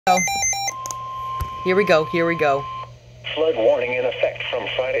go. Here we go. Here we go. Flood warning in effect from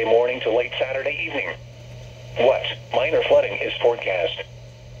Friday morning to late Saturday evening. What minor flooding is forecast?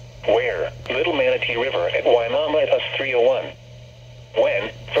 Where? Little Manatee River at Waimama at us 301.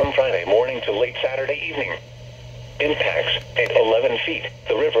 When? From Friday morning to late Saturday evening. Impacts at 11 feet.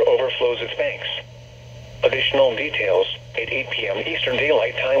 The river overflows its banks. Additional details at 8 p.m. Eastern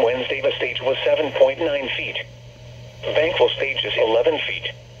Daylight Time Wednesday. The stage was 7.9 feet. Bankful stage is 11 feet.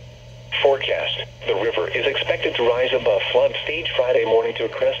 Forecast. The river is expected to rise above flood stage Friday morning to a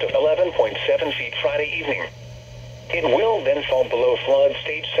crest of 11.7 feet Friday evening. It will then fall below flood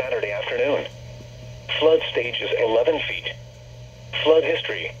stage Saturday afternoon. Flood stage is 11 feet. Flood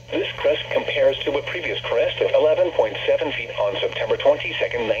history. This crest compares to a previous crest of 11.7 feet on September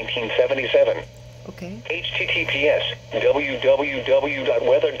 22nd, 1977. Okay. https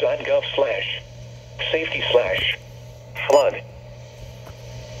www.weather.gov/safety/flood.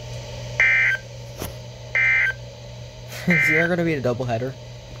 Is there going to be a double header?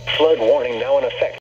 Flood warning now in effect.